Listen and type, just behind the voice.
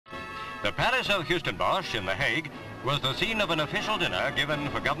The Palace of Huis Ten Bosch in The Hague was the scene of an official dinner given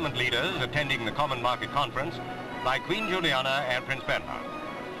for government leaders attending the Common Market Conference by Queen Juliana and Prince Bernhard.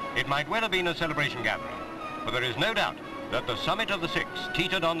 It might well have been a celebration gathering, but there is no doubt that the summit of the Six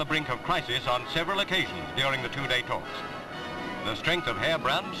teetered on the brink of crisis on several occasions during the two-day talks. The strength of Herr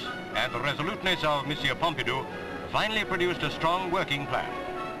Brandt and the resoluteness of Monsieur Pompidou finally produced a strong working plan.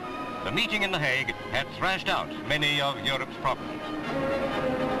 The meeting in The Hague had thrashed out many of Europe's problems.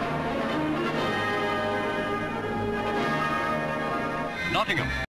 Nottingham.